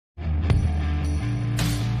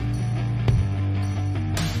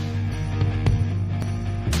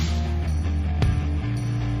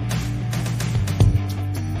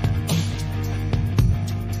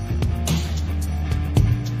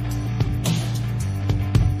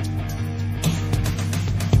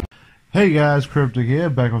Hey guys, Cryptic here,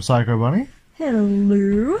 back with Psycho Bunny.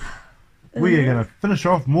 Hello. We are gonna finish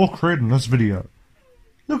off Morkredd in this video.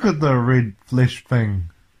 Look at the red flesh thing.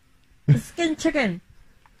 Skin chicken.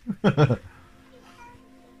 Alright,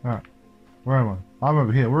 where am I? I'm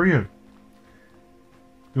over here, where are you?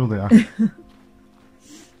 You're there.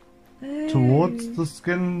 Towards the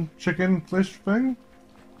skin chicken flesh thing?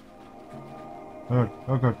 Oh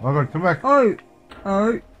god, come back. Oh,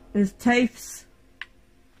 there's teeths.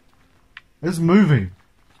 It's moving.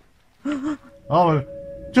 Oh,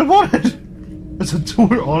 jump on it! It's a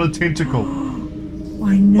door on a tentacle.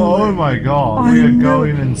 I knew it. Oh my god, we are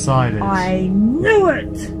going inside it. I knew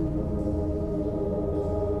it!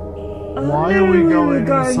 Why are we going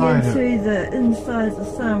inside it? into the insides of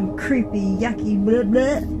some creepy, yucky blah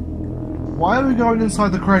blah. Why are we going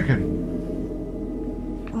inside the Kraken?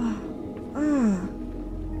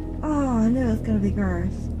 Oh, I knew it was gonna be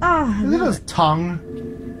gross. Oh, Is it his tongue?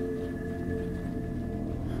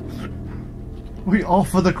 We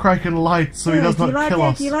offer the Kraken light so he does not kill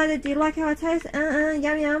us. Do you like it? Do you like how it tastes?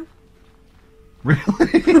 Yum yum. Really?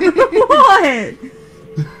 What?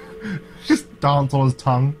 Just dance on his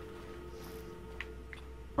tongue.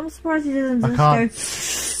 I'm surprised he didn't I just can't go.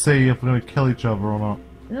 see if we're going to kill each other or not.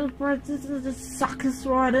 I'm surprised this will just suck us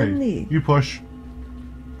right in Hey, there. you push.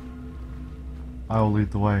 I will lead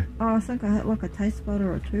the way. Oh, I think I hit like a taste bud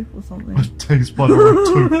or a tooth or something. A taste bud or a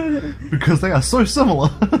tooth. Because they are so similar.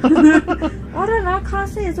 I don't know, I can't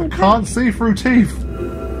see. It's all pink. Can't see through teeth.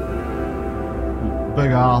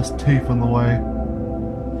 Big ass teeth in the way.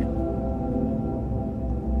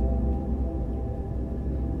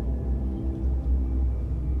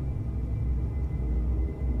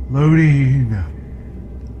 Loading.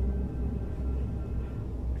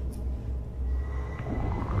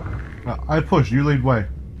 I push, you lead way.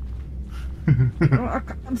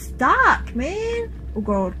 I'm stuck, man. Oh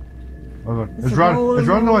god. Oh god. It's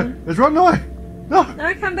running away. It's running away. No.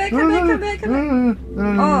 No, come back, come back.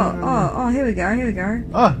 Oh, here we go.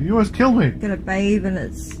 Ah, you almost killed me. Gonna bathe in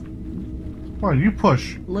its Why you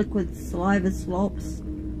push? liquid saliva slops.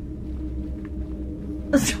 I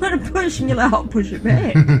was trying to push and you're like, I'll push it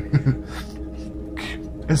back.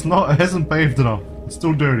 It hasn't bathed enough. It's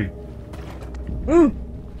still dirty. Ooh,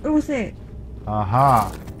 what's that?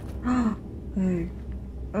 Aha.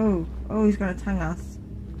 Oh, he's gonna tongue us.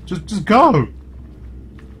 Just go.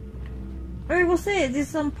 Oh, what's that? There's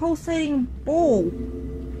some pulsating ball.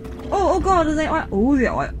 Oh god, is that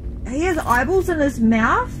he has eyeballs in his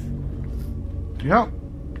mouth? Yep.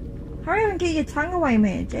 Hurry up and get your tongue away,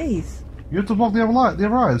 man. Jeez. You have to block the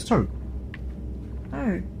other eyes too.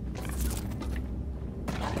 Oh.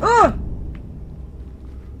 Oh!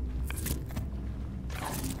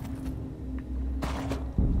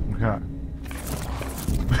 Okay.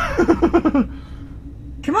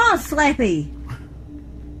 Come on, Slappy!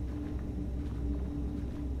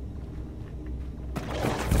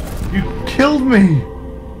 You killed me!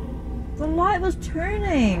 The light was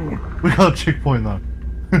turning. We got a checkpoint though.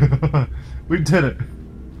 We did it.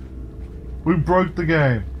 We broke the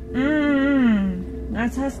game.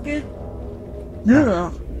 That tastes good.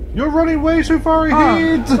 Ugh. You're running way too far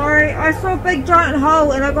ahead! Oh, sorry, I saw a big giant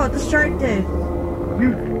hole and I got distracted.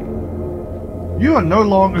 You are no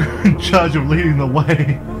longer in charge of leading the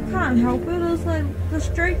way. I can't help it, I was like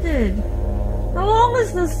distracted. How long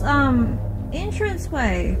is this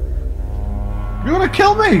entranceway? You're gonna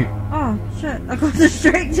kill me! Oh shit, I got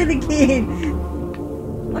distracted again.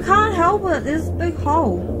 I can't help it, there's a big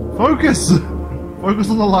hole. Focus! Focus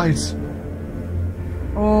on the light.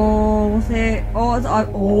 Oh, what's that? Oh, it's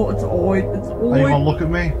oid. Anyone look at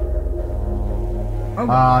me? Oh.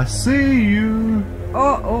 I see you.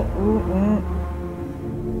 Oh,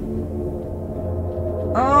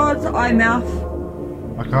 it's an eye mouth.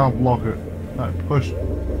 I can't block it. No, push.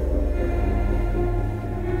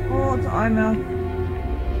 Oh, it's an eye mouth.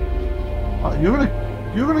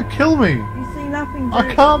 You're gonna kill me. You see nothing, dude.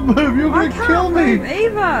 I can't move. You're gonna kill me. I can't move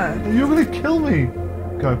either. You're gonna kill me.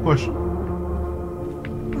 Go push.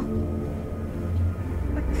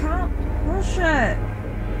 I can't push it.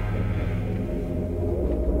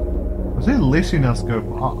 I see letting us go.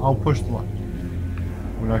 I'll push the light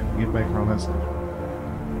when I can get back around that side.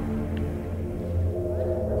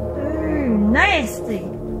 Ooh, nasty.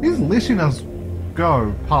 He's letting us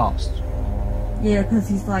go past. Yeah, because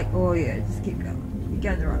he's like, oh yeah, just keep going. You're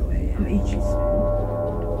going the right way. I'm eat you soon.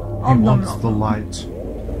 He wants the light.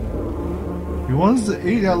 He wants to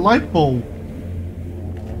eat a light bulb.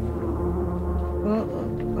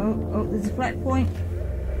 Oh, there's a flat point.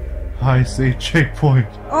 I see checkpoint.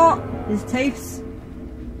 Oh, there's teeths.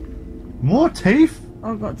 More teeth?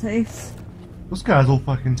 I've got teeths. This guy's all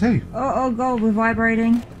fucking teeth. Oh god, we're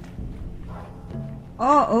vibrating.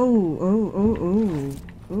 Oh.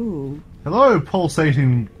 Hello,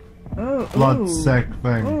 pulsating Oh, blood sac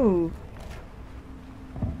thing. Oh.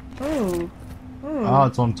 Ah,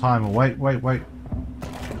 it's on timer. Wait.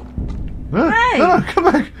 Hey! No, come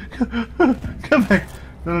back! Come back!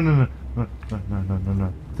 No.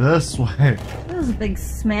 This way. That was a big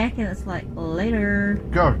smack and it's like, later.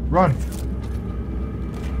 Go, run.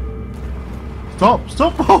 Stop!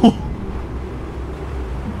 Oh!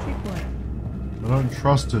 Checkpoint. I don't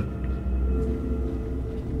trust it.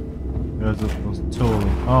 There's two of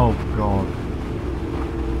them. Oh god.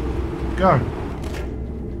 Go!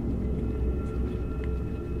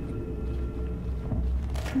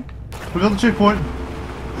 We got the checkpoint!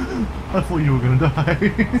 I thought you were gonna die.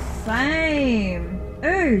 Same.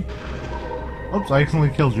 Ooh. Oops, I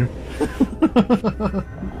accidentally killed you.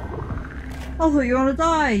 I thought you were gonna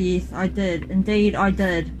die. Yes, I did. Indeed, I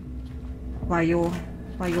did. By your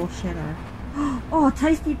shadow. Oh,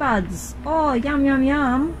 tasty buds. Oh,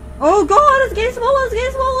 yum. Oh god, it's getting smaller.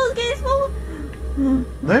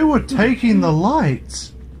 They were taking the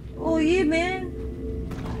light. Oh yeah, man.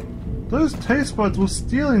 Those taste buds were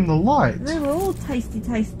stealing the light. They were all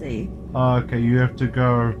tasty. Okay, you have to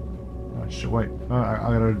go... Oh shit, wait. I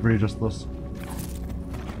gotta readjust this.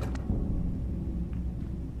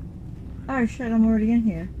 Oh shit, I'm already in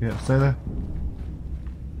here. Yeah, stay there.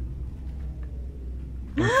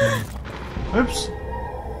 Oops.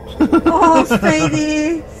 Oh, stay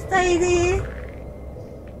there.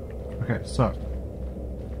 Okay, so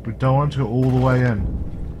we don't want to go all the way in.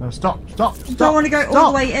 No, stop! Don't want to go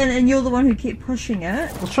all the way in, and you're the one who kept pushing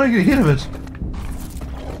it. Let's try and get ahead of it.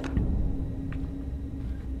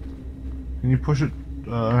 Can you push it?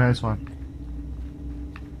 Okay, it's fine.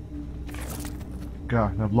 Go.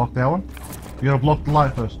 Now block that one. You gotta block the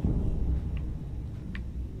light first.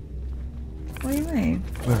 What do you mean?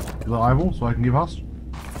 The eyeball, so I can get past.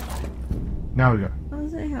 Now we go. How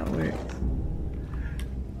is that how it works?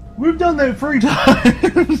 We've done that 3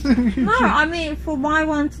 times! No, I mean for my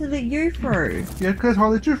one to let you through. Yeah, because I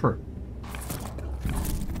let you through.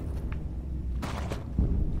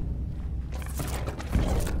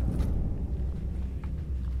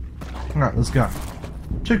 Alright, let's go.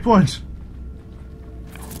 Checkpoint!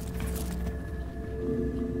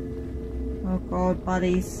 Oh god,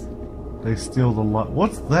 buddies. They steal the light.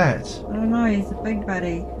 What's that? I don't know, he's a big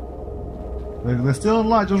buddy. They're stealing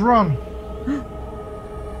light, just run!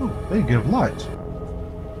 Oh, they give light.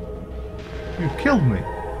 You killed me.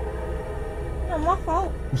 Not my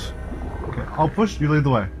fault. Okay, I'll push, you lead the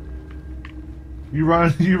way. You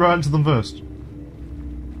run to them first.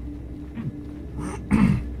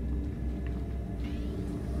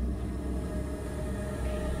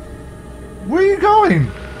 Where are you going?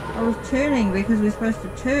 I was turning because we're supposed to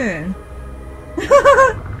turn.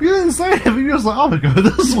 You didn't say it, but you were just like, I'm gonna go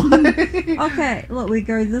this way. Okay, look, we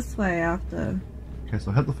go this way after. Okay,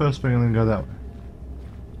 so hit the first thing and then go that way.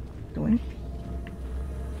 Doink.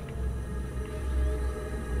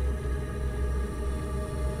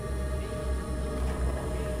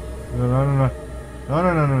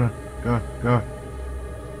 No. Go.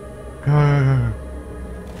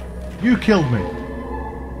 You killed me.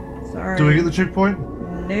 Sorry. Do we get the checkpoint?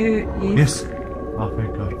 No, yes. Yes. Oh,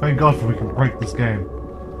 thank God. Thank God for we can break this game.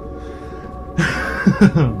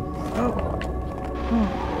 Oh.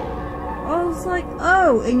 I was like,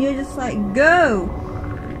 oh, and you're just like, go.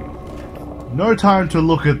 No time to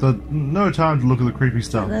look at the creepy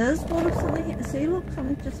stuff. Liz, what if something, see, look,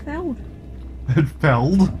 something just fell. It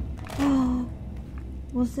felled. Oh,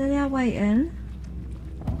 was that our way in?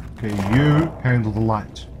 Okay, you handle the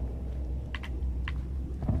light.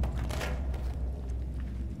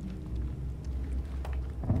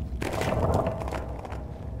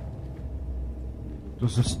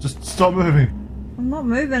 Just stop moving. I'm not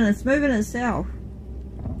moving, it's moving itself.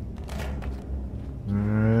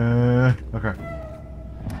 Okay.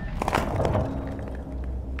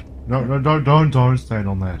 No, don't stand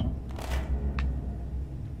on that.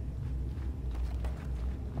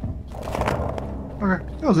 Okay,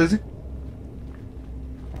 that was easy.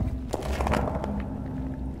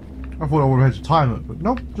 I thought I would have had to time it, but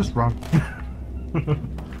nope, just run.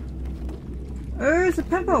 Oh, it's a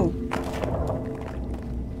pimple.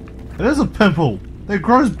 It is a pimple. It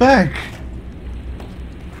grows back.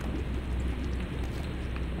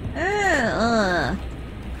 Ugh.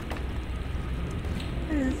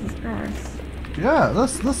 Oh, this is gross. Yeah,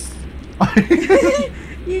 this.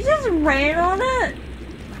 You just ran on it?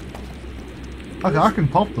 Okay, I can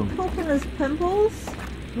pop them. Popping his pimples?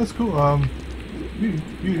 That's cool.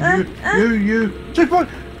 You. Checkpoint!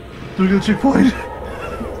 Do we get a checkpoint?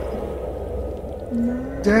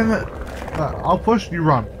 No. Damn it! I'll push, you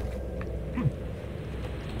run.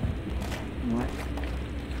 What?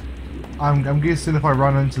 I'm guessing if I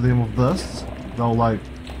run into them with this, they'll like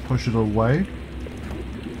push it away.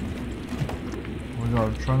 Oh my god,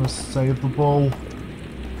 I'm trying to save the ball.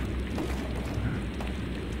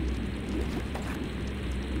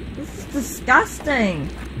 This is disgusting.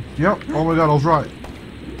 Yep, oh my god, I was right.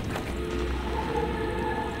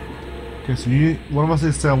 Okay, so one of us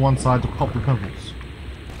needs to stay on one side to pop the pimples.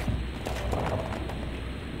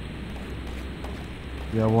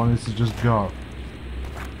 Yeah, one needs to just go.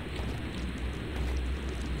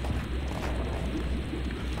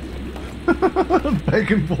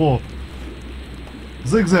 Back and forth.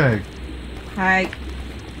 Zigzag. Hey.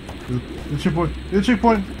 The checkpoint. The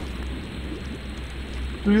checkpoint.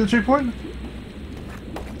 Do we get the checkpoint?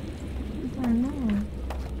 I don't know.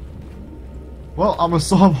 Well, I'm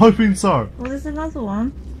hoping so. Well, there's another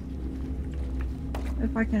one.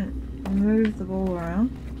 If I can move the ball around.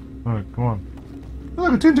 Alright, come on. Look,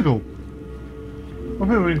 like a tentacle. I think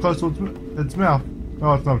we're getting close to its mouth.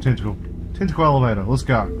 Oh, it's not a tentacle. Tentacle elevator. Let's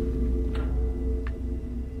go.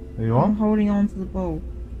 There you I'm are. holding on to the ball.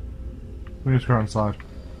 We just go inside.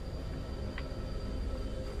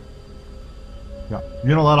 Yeah,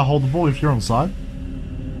 you're not allowed to hold the ball if you're on the side.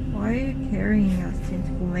 Why are you carrying us,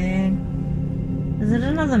 tentacle man? Is it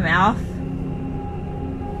another mouth?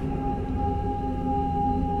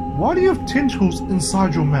 Why do you have tentacles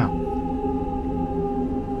inside your mouth?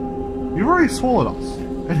 You've already swallowed us.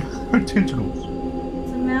 And no tentacles.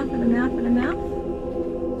 It's a mouth and a mouth and a mouth?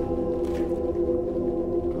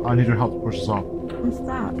 I need your help to push this off. I'm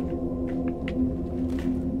stuck.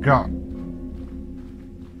 Go.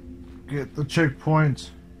 Get the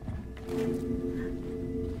checkpoint.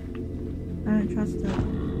 I don't trust it.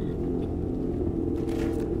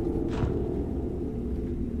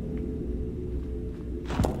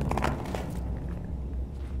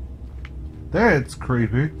 That's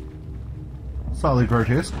creepy. Slightly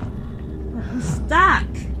grotesque. I'm stuck!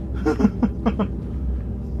 That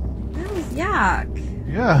was yuck.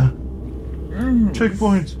 Yeah. Mm.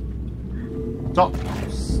 Checkpoint. Stop.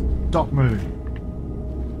 Stop moving.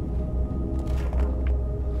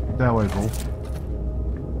 That way, ball.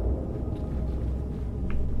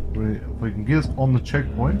 If we can get us on the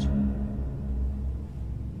checkpoint. So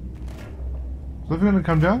if we're gonna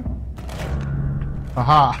come down?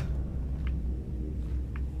 Aha!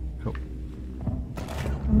 Cool.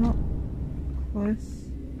 I'm not close.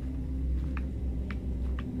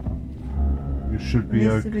 You should be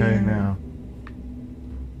Needs to be okay in there. now.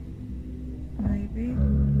 Maybe.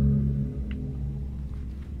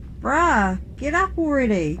 Bruh, get up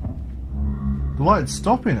already. The light's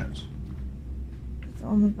stopping it. It's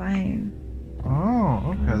on the vein.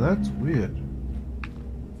 Oh, okay, that's weird.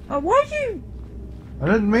 Oh, why'd you? I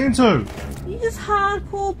didn't mean to! You just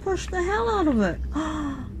hardcore push the hell out of it.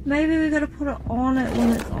 Maybe we gotta put it on it when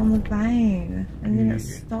it's on the vein, and then it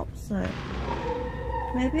Yeah. stops it.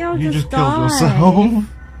 Maybe I'll You just just killed die. yourself.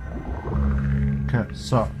 Okay,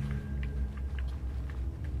 so.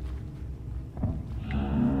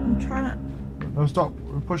 I'm trying to. No, stop.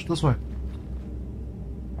 Push this way.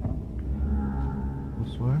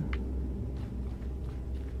 This way.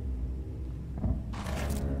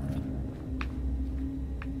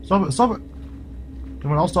 Stop it, stop it!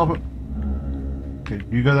 Come on, I'll stop it. Okay,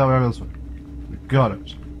 you go that way, I'll go this way. We got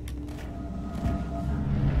it.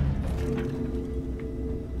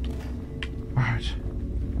 Alright.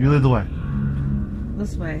 You lead the way.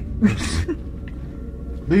 This way.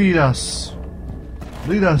 Lead us.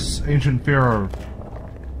 Lead us, ancient pharaoh.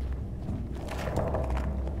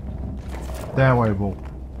 That way, bull.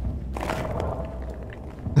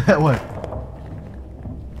 That way.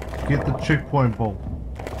 Get the checkpoint, bull.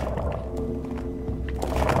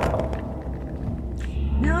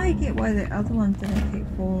 Now I get why the other ones didn't keep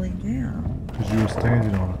falling down. Because you were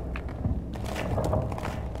standing on it.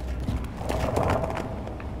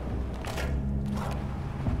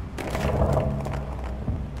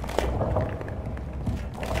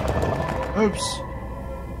 Oops.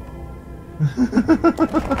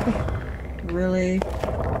 Really?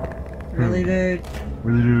 Really, dude?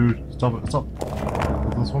 Really, dude. Stop it. Stop.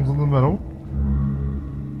 This one's in the middle.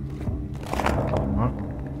 Alright.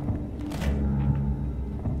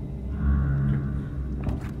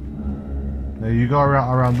 Now you go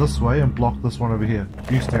around this way and block this one over here.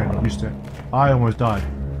 You stand. You stand. I almost died.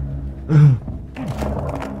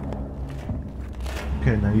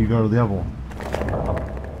 Okay, now you go to the other one.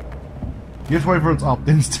 You have to wait for it's up,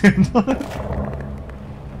 then stand on it.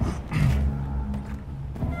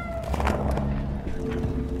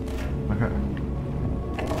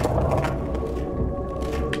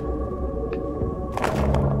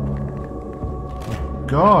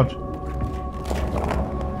 God.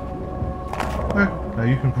 Okay, now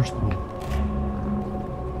you can push the ball.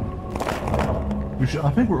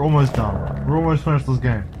 I think we're almost done. We're almost finished this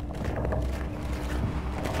game.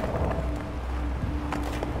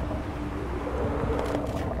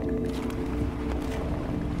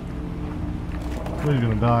 We're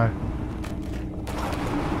gonna die.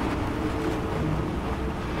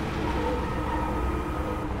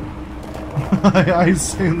 I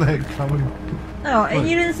seen that coming. Oh, and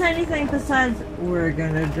you didn't say anything besides "we're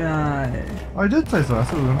gonna die." I did say so. I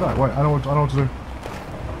said we were gonna die. Wait, I know what to do.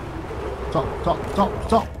 Stop! Stop! Stop!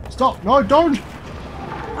 Stop! Stop! No, don't!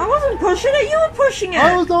 I wasn't pushing it. You were pushing it.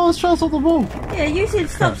 I was trying to stop the ball. Yeah, you said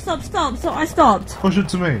stop, stop, stop. So I stopped. Push it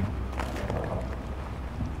to me.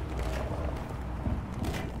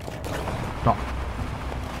 Stop.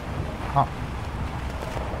 Up.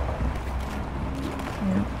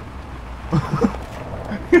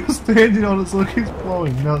 You're standing on it so it keeps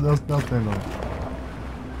blowing. No, stand on it.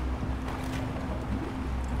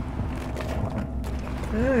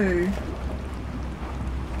 Ooh.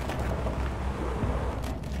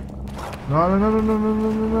 No.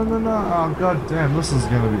 Oh, god damn, this is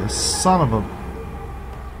gonna be a son of a...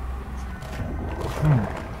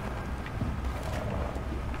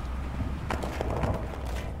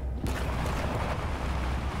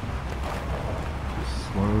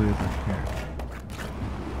 Slowly as I can.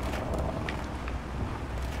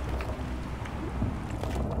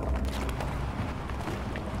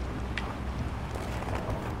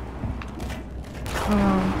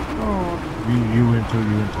 Oh, you went too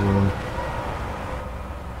early.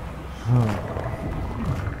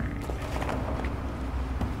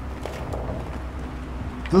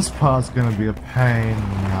 This part's gonna be a pain in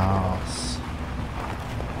the ass.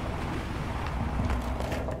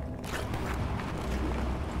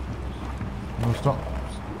 No, stop.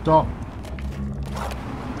 Stop.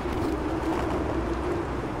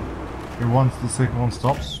 And once the second one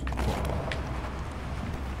stops.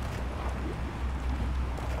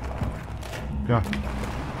 Go.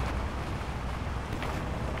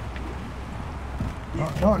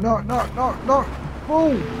 No.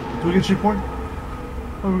 Oh! Do we get a checkpoint?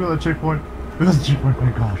 Oh, we got that checkpoint. We got the checkpoint,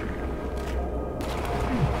 thank God.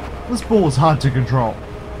 This ball is hard to control.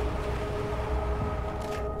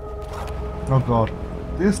 Oh God.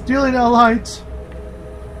 They're stealing our lights!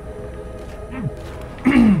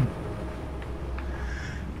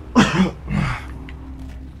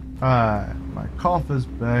 My cough is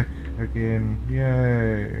back again.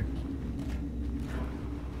 Yay.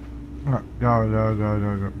 Alright,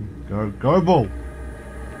 go, ball!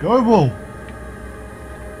 Go, ball!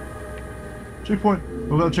 Checkpoint!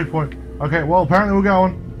 We've got a checkpoint. Okay, well, apparently we're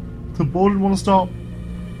going. The ball didn't want to stop.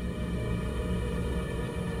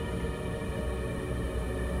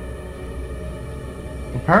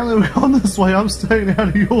 Apparently we're going this way. I'm staying out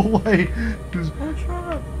of your way. That's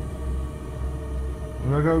right.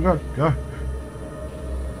 Go.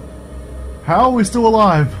 How are we still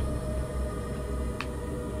alive?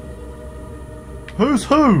 Who's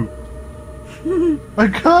who? I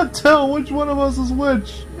can't tell which one of us is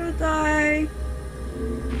which. I'm gonna die.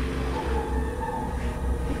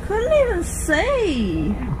 I couldn't even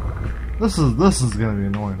see. This is gonna be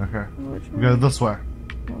annoying. Okay, we go this way.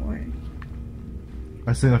 What way?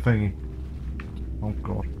 I seen a thingy. Oh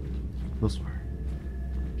God, this way.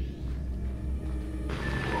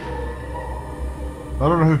 I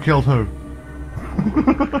don't know who killed who.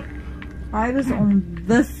 I was on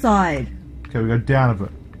this side. Okay, we go down a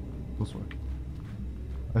bit. This way.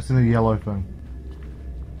 I seen a yellow thing.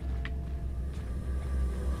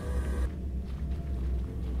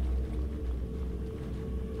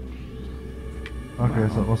 Okay,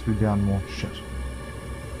 so it must be down more. Shit.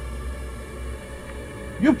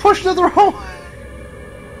 You pushed it the wrong way!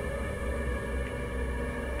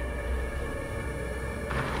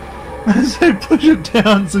 I said push it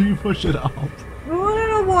down, so you push it up. Well, I don't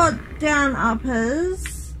know what down up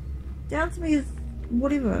is. Down to me is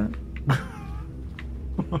whatever.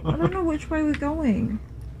 I don't know which way we're going.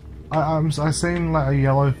 I seen like a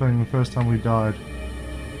yellow thing the first time we died.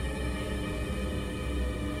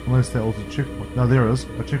 Unless that was a checkpoint. No, there is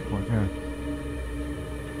a checkpoint. Yeah.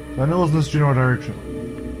 So I know it was in this general direction.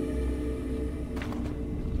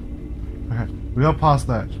 Okay, we got past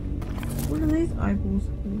that. What are these eyeballs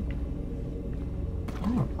for?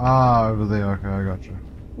 Oh. Ah, over there. Okay, I got you.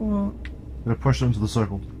 What? Gonna push it into the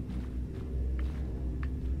circle.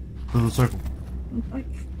 To the circle.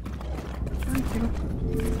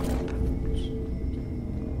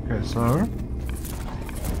 Okay, so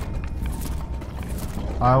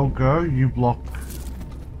I'll go, you block.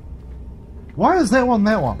 Why is that one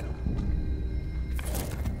that one?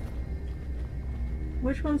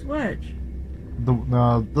 Which one's which?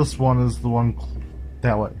 This one is the one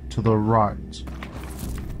that way, to the right.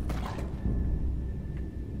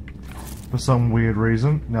 For some weird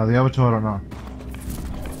reason. Now the other two I don't know.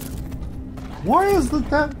 Why is it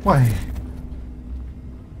that way?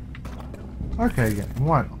 Okay, yeah,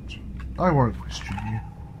 why not? I won't question you.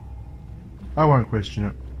 I won't question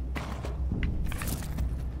it.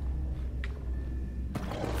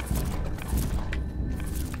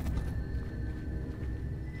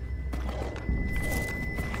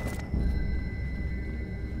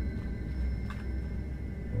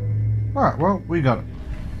 Alright, well, we got it.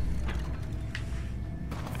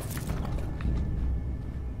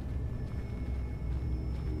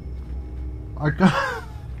 I can't...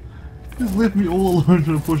 Just left me all alone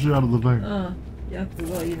trying to push it out of the bank. Oh, yeah, I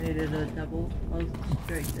forgot you needed a double. I was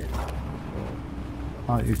distracted.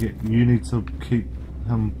 You need to keep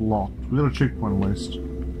him blocked. We got a checkpoint at least.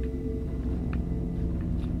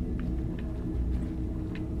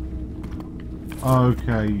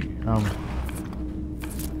 Okay,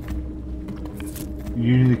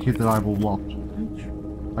 you need to keep that eyeball blocked.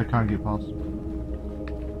 I can't get past.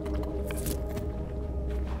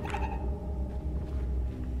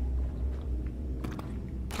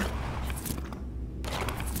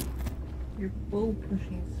 Your bull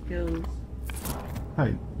pushing skills.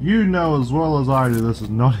 Hey, you know as well as I do this is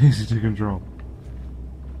not easy to control.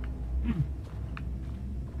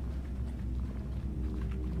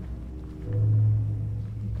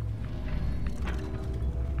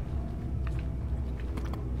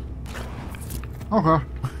 Okay,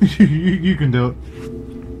 you can do it.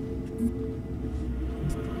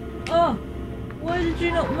 Oh, why did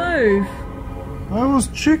you not move? I was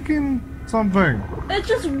checking something. It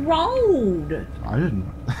just rolled. I didn't.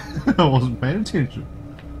 I wasn't paying attention.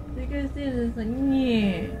 Because then it's like,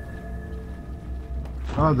 yeah.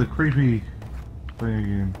 Oh, the creepy thing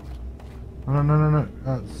again. No.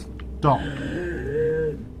 Stop.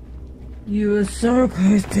 You were so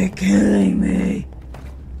close to killing me.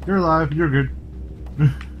 You're alive. You're good.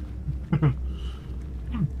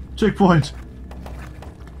 Checkpoint.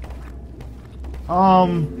 Oh,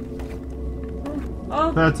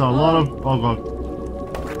 That's a lot of. Oh god.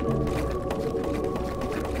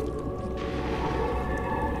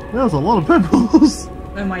 There's a lot of pimples.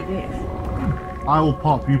 oh my death. I will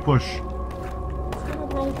pop. You push. It's gonna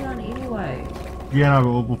roll down anyway. Yeah,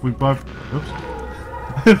 no, but if we both. Oops.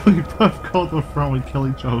 If we both go to the front, we kill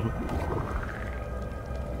each other.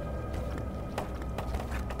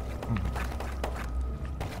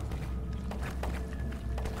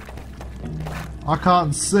 I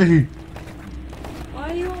can't see. Why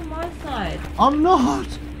are you on my side? I'm not.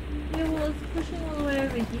 Yeah, well, it's pushing all the way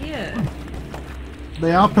over here.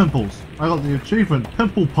 They are pimples. I got the achievement,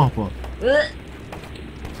 Pimple Popper. Ugh.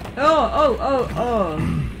 Oh.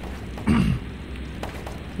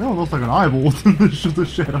 That one looks like an eyeball in the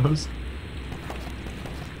shadows.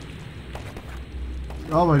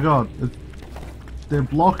 Oh my god. They're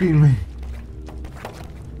blocking me.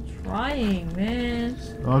 Trying, man.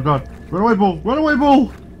 Oh god. Run away, bull! Run away,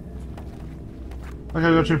 bull! Okay, we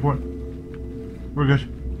got a checkpoint. We're good.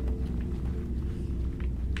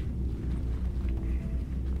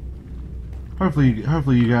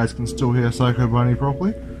 Hopefully you guys can still hear Psycho Bunny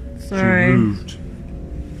properly. Sorry. She moved.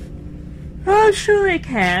 Oh, sure I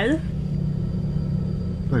can.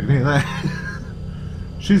 I can hear that.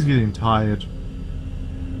 She's getting tired.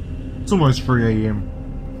 It's almost 3 AM.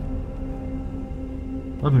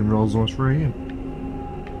 I didn't even realize it was almost 3 AM.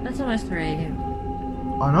 That's almost 3 AM.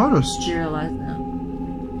 I noticed. Do you realise now?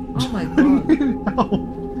 Oh my god.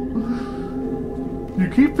 You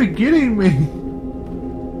keep forgetting me.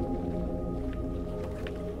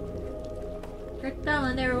 Get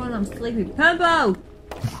down, everyone, I'm sleepy. Pumbo!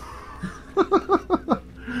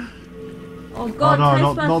 Oh god, oh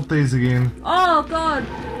no, taste not these again. Oh god!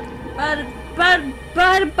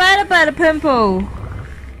 Bada pimple!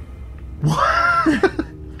 What?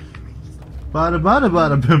 Bada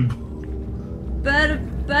pimple.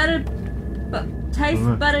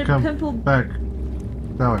 Taste butter Come pimple. back.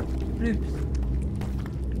 That way. Oops.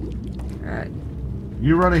 Alright.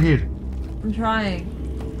 You run ahead. I'm trying.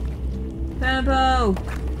 Pimple!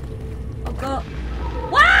 Oh god.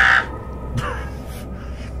 Wah!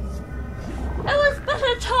 It was but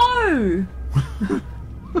a toe!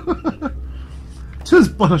 Tis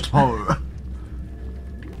but a toe.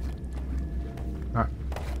 Alright.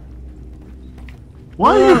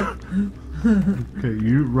 Why are you... Okay,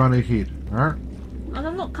 you run ahead, alright? And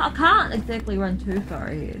I can't exactly run too far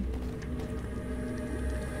ahead.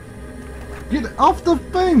 Get off the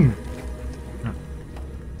thing!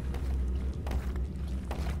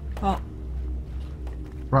 Oh.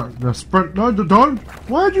 Right, the sprint. No, don't.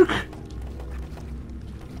 Why'd you?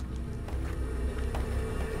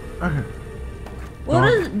 Okay.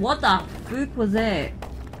 What the fuck was that?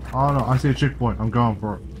 Oh no, I see a checkpoint. I'm going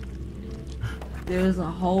for it. There was a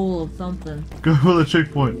hole of something. Go for the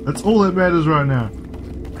checkpoint. That's all that matters right now.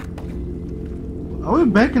 Are we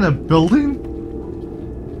back in a building?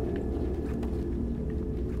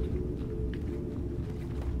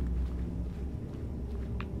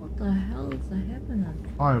 What the hell is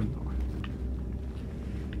happening? I have no idea.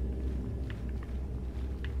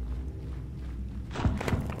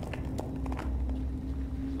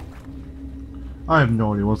 I have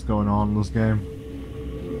no idea what's going on in this game.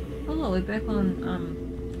 Oh look, we're back on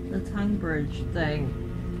the tongue bridge thing.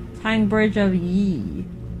 Tongue bridge of Yi.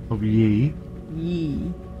 Of Yi.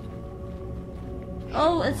 Yi.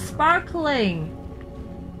 Oh, it's sparkling.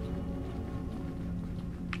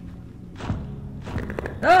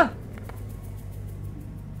 Ah!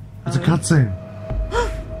 It's a cutscene.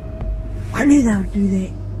 I knew that would do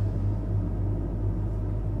that.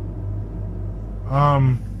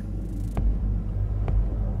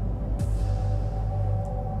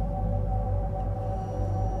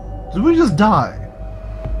 Did we just die?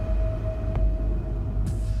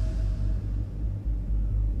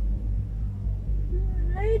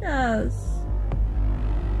 Hate us.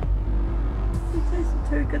 It tasted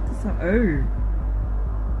too good to some.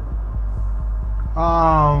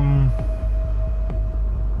 Oh.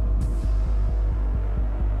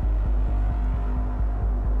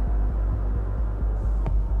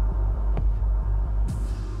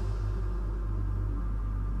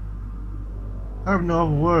 I have no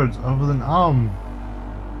other words other than Are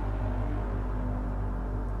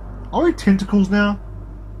we tentacles now?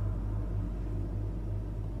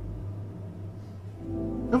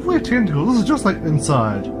 If we're tentacles, this is just like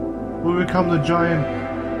Inside. We become the giant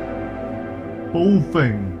ball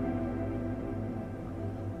thing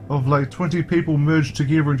of like 20 people merged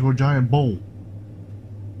together into a giant ball.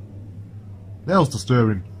 That was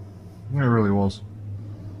disturbing. It really was.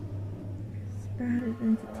 Sprouted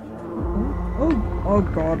into oh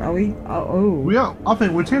god, are we? Oh. We are. I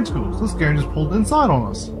think we're tentacles. This game just pulled inside on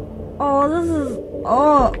us. Oh, this is.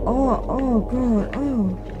 Oh god,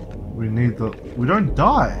 oh. We need the. We don't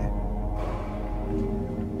die.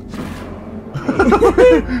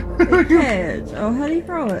 Catch. Oh, how do you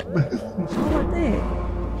throw it? Oh, like that.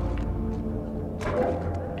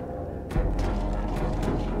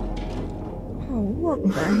 Oh, what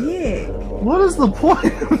the heck? What is the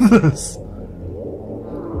point of this?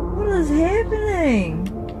 What is happening?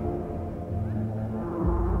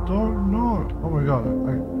 Don't know. Oh my god.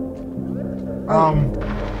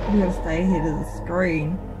 You gotta stay ahead of the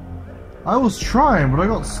screen. I was trying, but I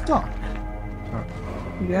got stuck.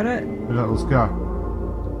 You got it? Yeah, let's go.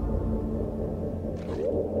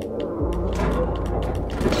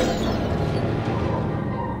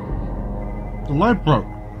 The light broke.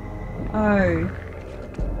 Oh.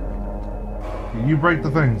 You break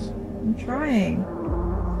the things. I'm trying.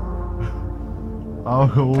 I'll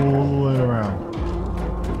go all the way around.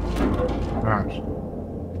 Alright.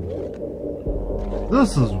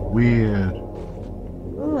 This is weird.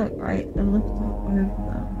 Oh look, right, it lifts up over them.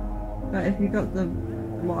 But if you got the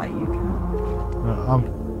light, you can't.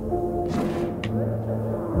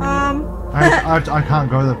 I can't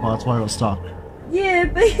go that far, that's why I got stuck. Yeah,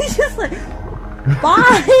 but he's just like,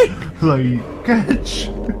 bye! Like, catch!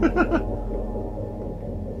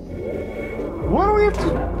 Why do we have to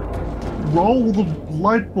roll the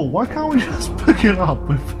light ball? Why can't we just pick it up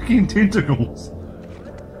with fucking tentacles?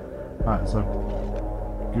 Alright, so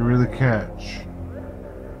get rid of the catch.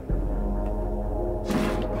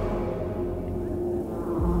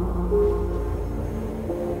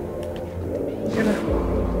 Get it.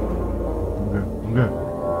 I'm good.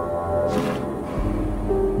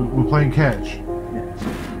 We're playing catch.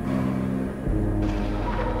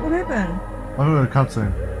 What happened? I heard a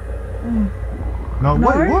cutscene. Oh. No, No?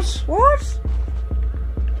 wait, what? What?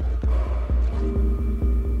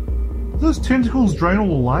 Those tentacles drain all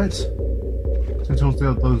the light? Tentacles,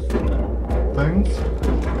 those things?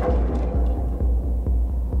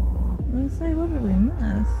 Let's say, what did we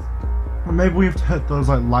miss? Or maybe we have to hit those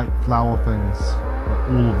like light flower things. Like,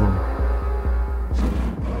 all of them.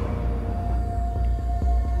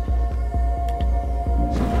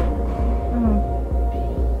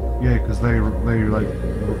 Oh. Yeah, because they like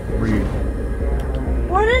read.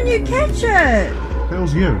 Why didn't you catch it? That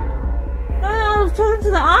was you. No, I was talking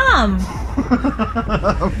to the arm.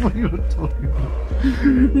 I thought you were talking.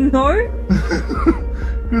 No?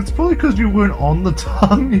 It's probably because you weren't on the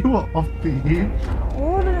tongue, you were off the edge.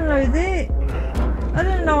 Oh, I didn't know that. I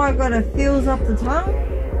didn't know I got a feels up the tongue.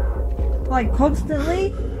 Like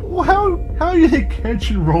constantly? Well, how are you gonna catch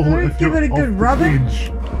and roll Don't if give you're it a off good the rub it.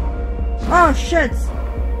 edge? Oh shit!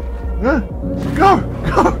 Go!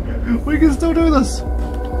 We can still do this!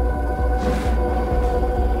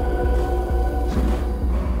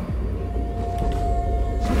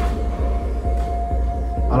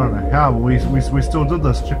 I don't know how, but we still did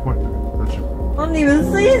this. Checkpoint. I didn't even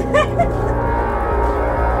see that!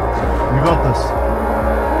 You got this.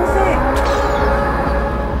 What's that?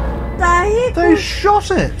 The heck? They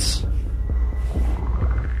shot it!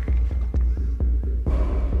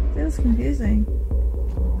 That was confusing.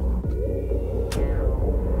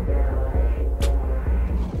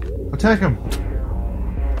 Attack him!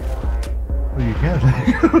 Well, you can attack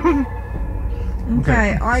him.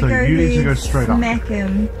 Okay, I so go you need to here, go straight up. smack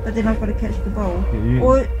him, but then I've got to catch the ball. Yeah,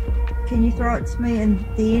 Or can you throw it to me and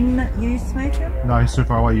then you smack him? No, he's so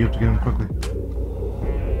far away, you have to get him quickly.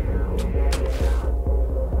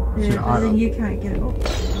 Yeah, See, but then you can't get it. Oh,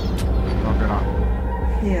 Okay, no.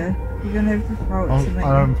 yeah, you're gonna have to throw it to me. I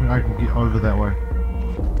don't think I can get over that way.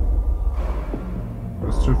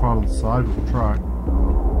 It's too far to the side, but we'll try.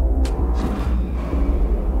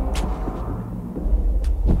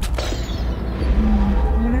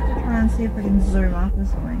 I'm gonna have to try and see if I can zoom up or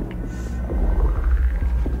something.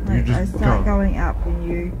 Like, just I start go. going up and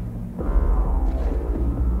you...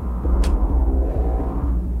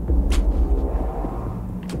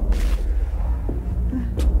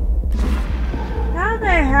 How the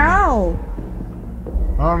hell?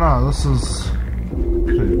 I don't know, this is...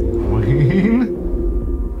 clean.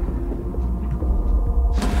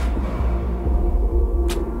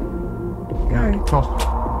 Go. Cross.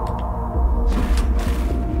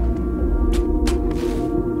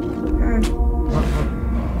 Go.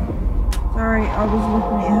 Sorry, I was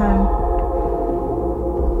looking at him.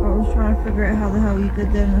 I was trying to figure out how the hell you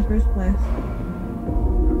did that in the first place.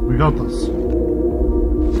 We got this.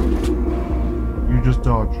 You just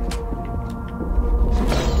dodge.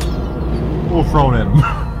 Or throw it at him.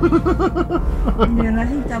 Yeah, and I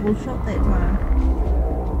think double shot that time.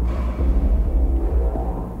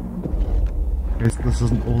 Guess this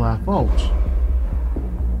isn't all our fault.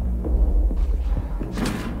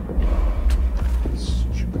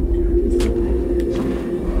 Stupid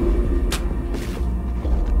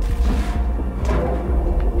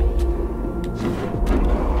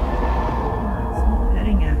It's not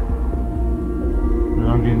hitting it.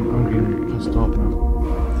 I'm getting pissed off now.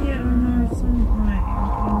 Yeah, I know, it's not right.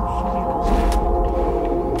 I'm shitty.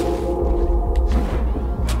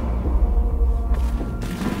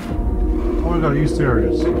 Oh, we got East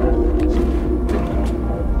areas. I don't know,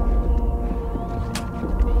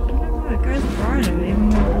 it goes right of it, even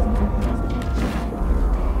though it doesn't go past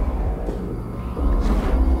it.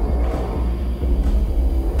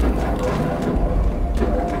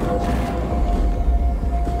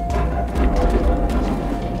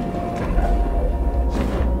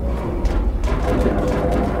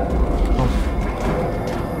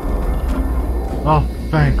 Oh,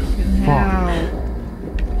 thank Fucking fuck. hell.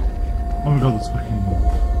 Oh my god, this fucking...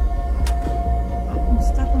 I'm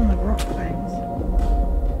stuck on the rock things.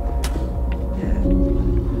 Yeah.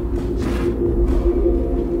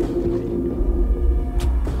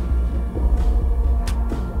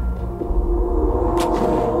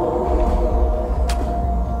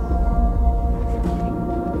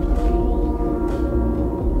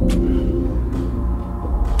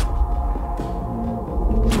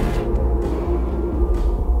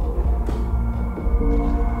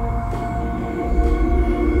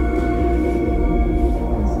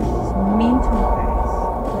 This is mental face.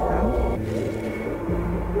 What the hell?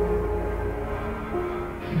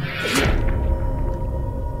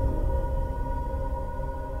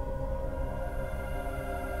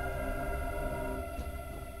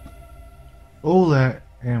 All that,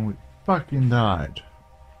 and we fucking died.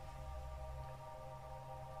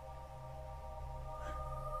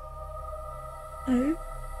 Oh.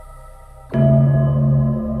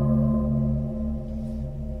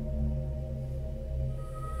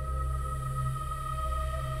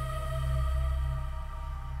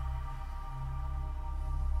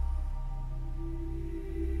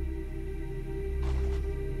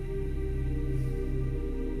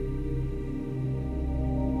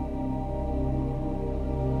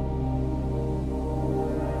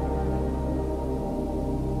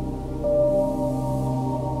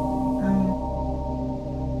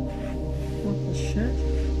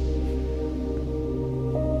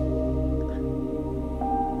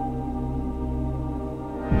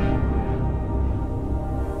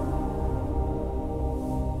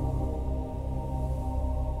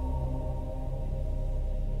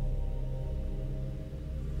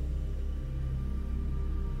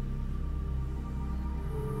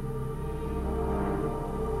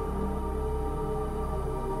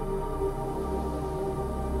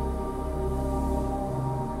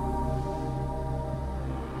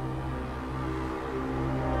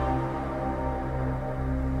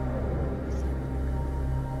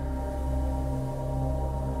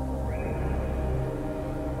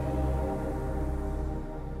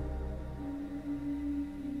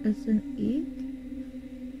 It's an egg?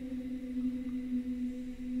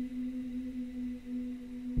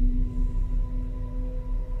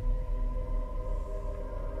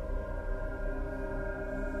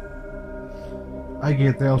 I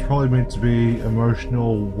get that was probably meant to be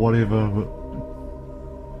emotional, whatever, but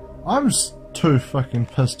I'm just too fucking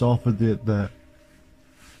pissed off at that.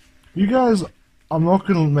 You guys, I'm not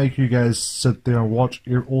gonna make you guys sit there and watch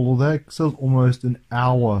all of that, because it was almost an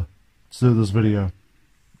hour to do this video.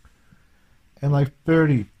 And like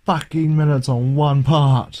 30 fucking minutes on one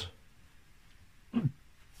part.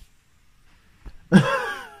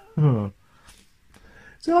 So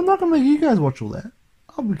I'm not gonna make you guys watch all that.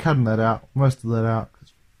 I'll be cutting that out, most of that out,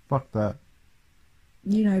 because fuck that.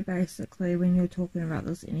 You know, basically, when you're talking about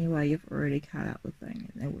this anyway, you've already cut out the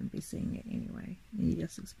thing, and they wouldn't be seeing it anyway. And you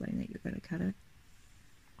just explain that you're going to cut it.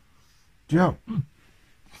 Yeah.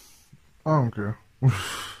 I don't care.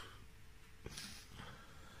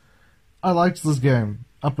 I liked this game,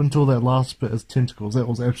 up until that last bit as tentacles. That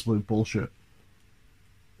was absolute bullshit.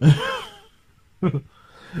 It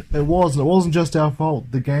wasn't just our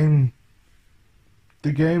fault. The game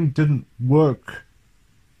didn't work.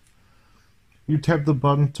 You tapped the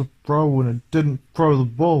button to throw and it didn't throw the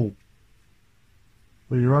ball.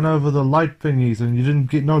 But you run over the light thingies and you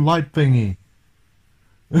didn't get no light thingy.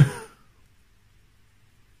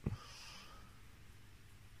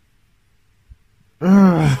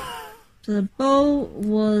 So the ball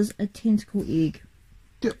was a tentacle egg.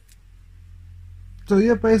 Yep. So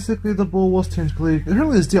yeah, basically the ball was tentacle egg.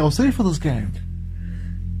 Apparently there's DLC for this game.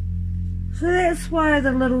 So that's why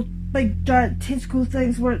the little big giant tentacle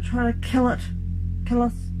things weren't trying to kill it. Kill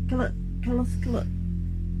us, kill it, kill us, kill it.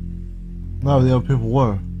 No, the other people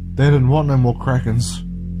were. They didn't want no more Krakens.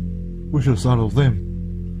 We should have started with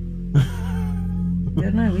them. I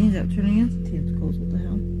don't know, we ended up turning into tentacles, what the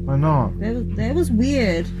hell? I know. That was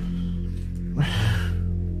weird.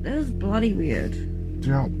 That was bloody weird.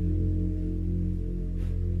 Yeah.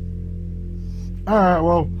 Alright,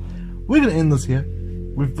 well, we're gonna end this here.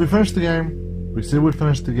 We finished the game. We said we'd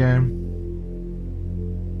finish the game.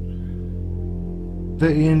 The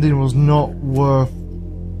ending was not worth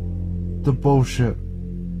the bullshit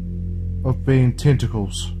of being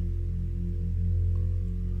tentacles.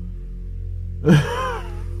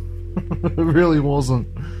 It really wasn't.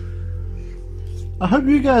 I hope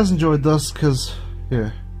you guys enjoyed this, because,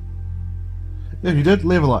 yeah. If you did,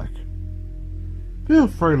 leave a like. Feel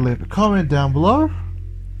free to leave a comment down below.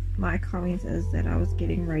 My comment is that I was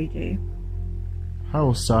getting ragey. I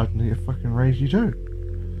was starting to get fucking ragey too.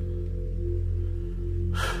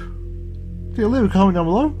 Yeah, leave a comment down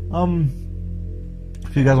below.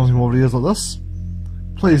 If you guys want to see more videos like this,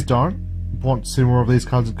 please don't want to see more of these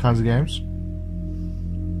kinds of games.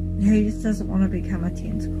 He just doesn't want to become a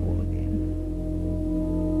tentacle again.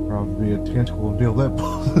 Rather be a tentacle and deal with that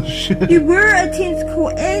bullshit. You were a tentacle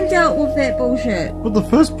and dealt with that bullshit. But the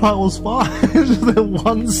first part was fine. That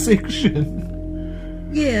one section.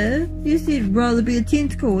 Yeah, you said rather be a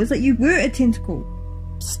tentacle. It's like you were a tentacle.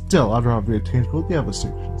 Still, I'd rather be a tentacle at the other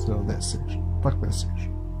section instead of that section. Fuck that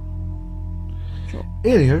section. Sure.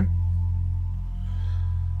 Anywho,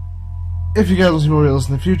 if you guys want to see more videos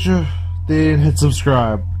in the future, then hit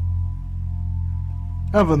subscribe.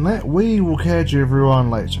 Other than that, we will catch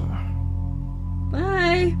everyone later.